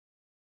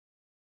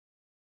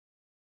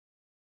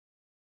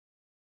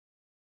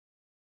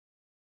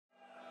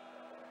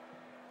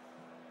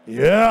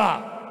Yeah!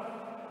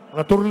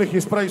 Naturlich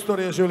iz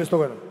praistorije živjeli 100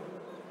 godina.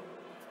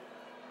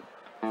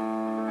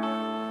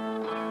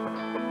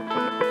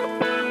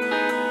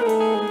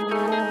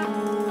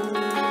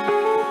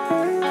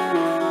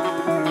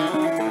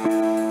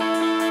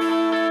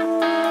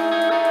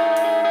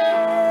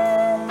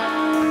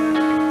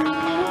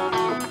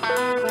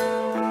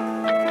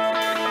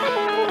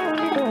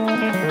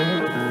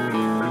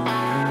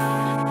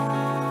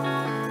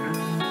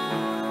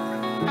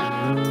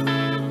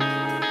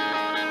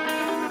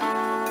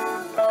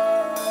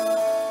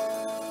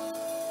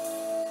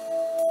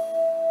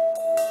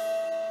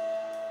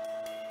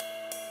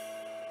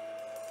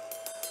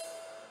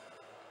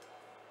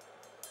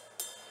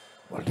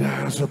 Well,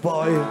 there's a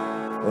boy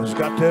who's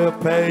got to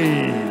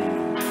pay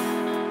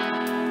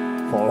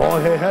for all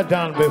he had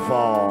done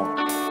before.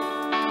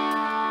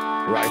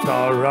 Right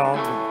or wrong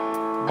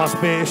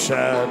must be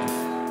said,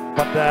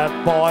 but that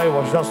boy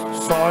was just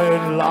so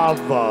in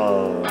love,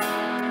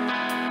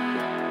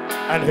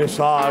 and his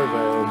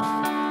harvest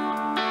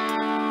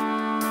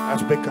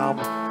has become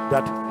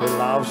that he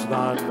loves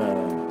none,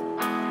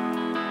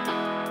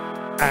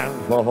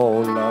 and for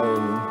whole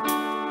life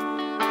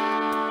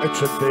it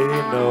should be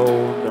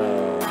known.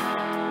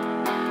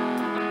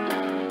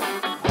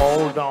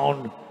 Hold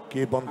on,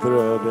 keep on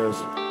through this.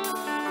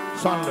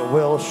 Sun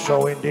will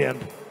show in the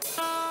end.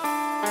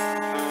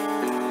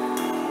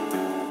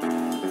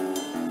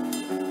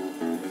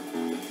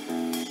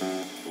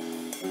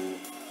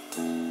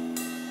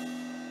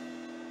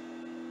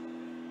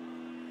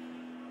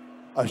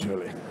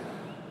 Actually,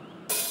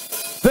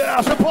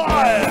 there's a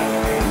boy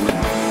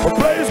who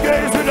plays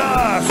games with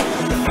us.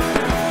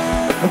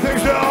 The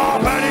things they are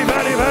very,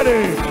 very,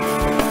 very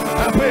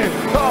happy.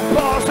 Top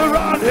boss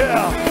around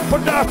here,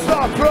 but that's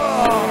not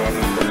wrong.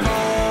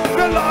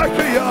 They like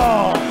the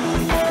young,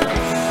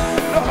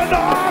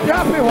 not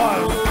happy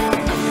ones.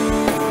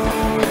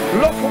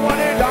 Look what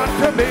he done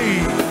to me,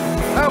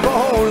 and the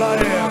whole I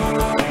am.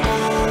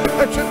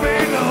 It should be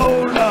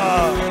known.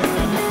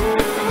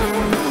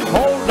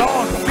 Hold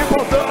on,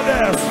 people do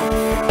this.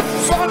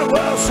 Sun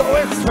will show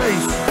its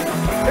face.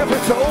 If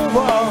it's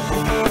over,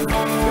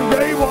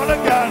 they won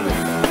again.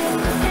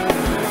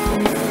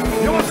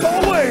 You must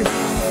always,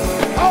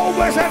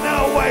 always and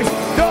always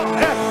do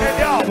it in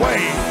your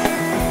way.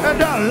 And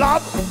then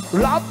love,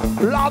 live,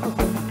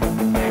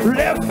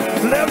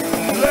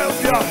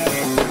 yeah,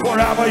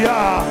 forever,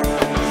 yeah.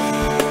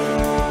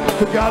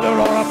 Together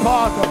or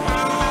apart.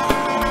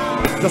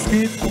 Just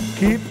keep,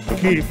 give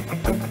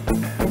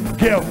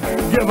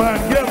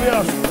and give,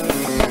 yes.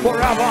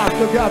 Forever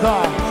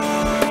together.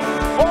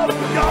 All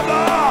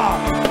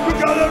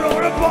together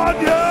or apart,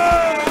 yeah.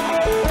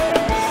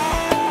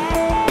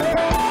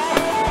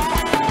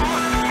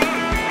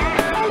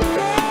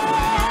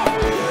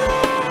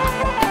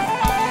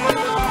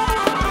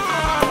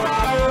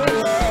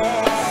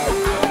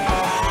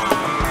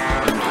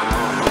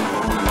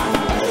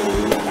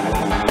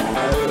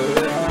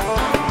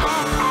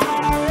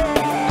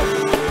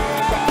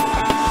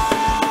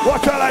 What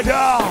shall I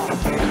do?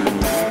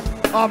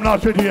 I'm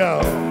not with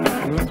you.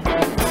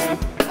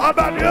 I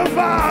bet you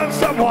found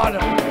someone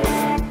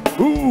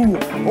who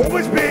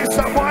always be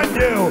someone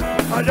new.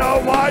 I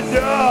don't want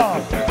you.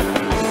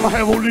 I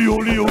have only you.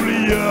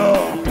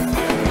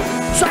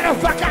 Shut the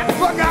fuck up,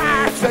 for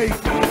God's sake.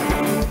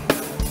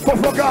 For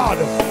God,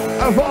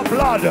 and for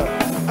blood,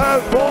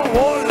 and for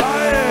all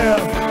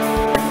life.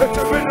 It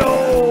should be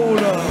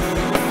known.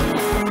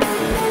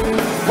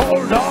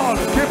 Hold on,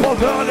 keep on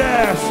doing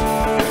this.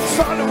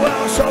 Sun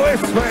will show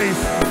its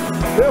face.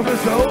 If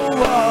it's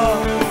over,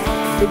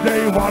 the day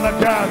you wanna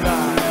gather.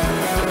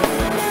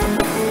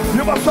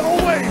 You must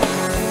always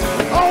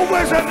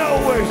and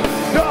always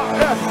do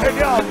it in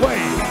your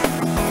way.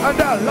 And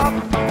then love,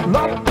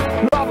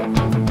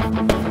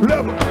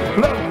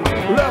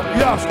 live,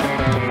 yes,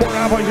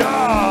 forever,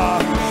 yeah.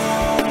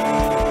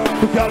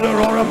 Together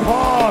or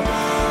apart.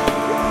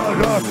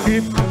 Just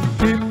keep,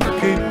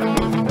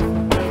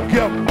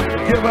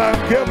 give and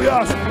give,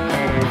 yes.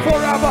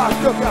 Forever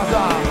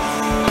together.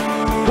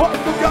 What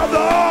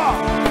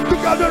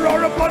together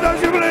or apart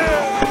as you believe.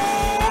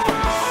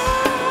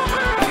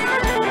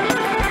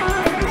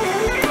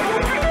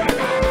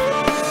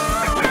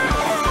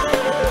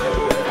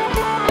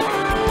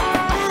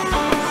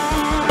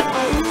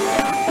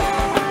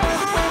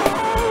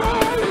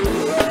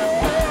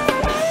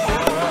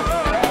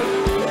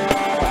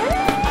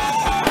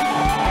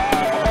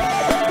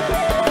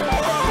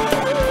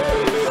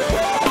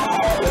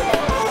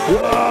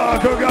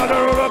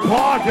 Together